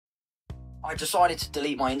I decided to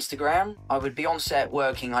delete my Instagram. I would be on set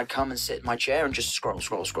working, I'd come and sit in my chair and just scroll.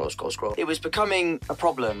 It was becoming a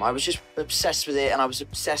problem. I was just obsessed with it, and I was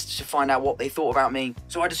obsessed to find out what they thought about me.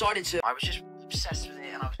 So I decided to, I was just obsessed with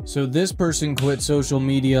it, and So this person quit social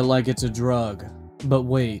media like it's a drug. But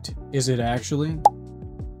wait, is it actually?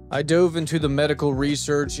 I dove into the medical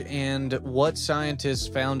research, and what scientists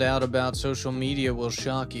found out about social media will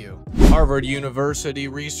shock you. Harvard University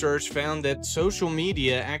research found that social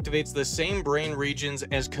media activates the same brain regions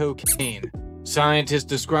as cocaine. Scientists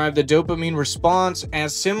describe the dopamine response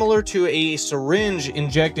as similar to a syringe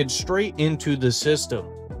injected straight into the system.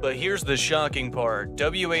 But here's the shocking part.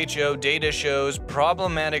 WHO data shows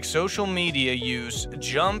problematic social media use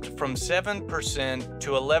jumped from 7% to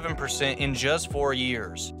 11% in just 4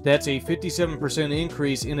 years. That's a 57%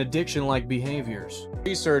 increase in addiction-like behaviors.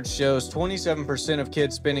 Research shows 27% of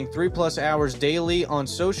kids spending 3+ hours daily on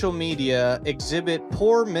social media exhibit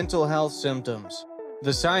poor mental health symptoms.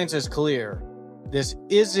 The science is clear. This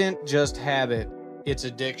isn't just habit, it's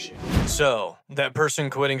addiction. So, that person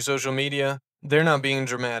quitting social media? They're not being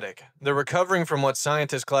dramatic. They're recovering from what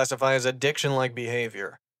scientists classify as addiction-like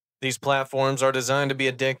behavior. These platforms are designed to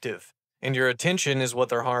be addictive, and your attention is what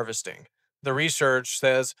they're harvesting. The research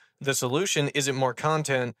says the solution isn't more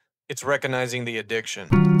content, it's recognizing the addiction.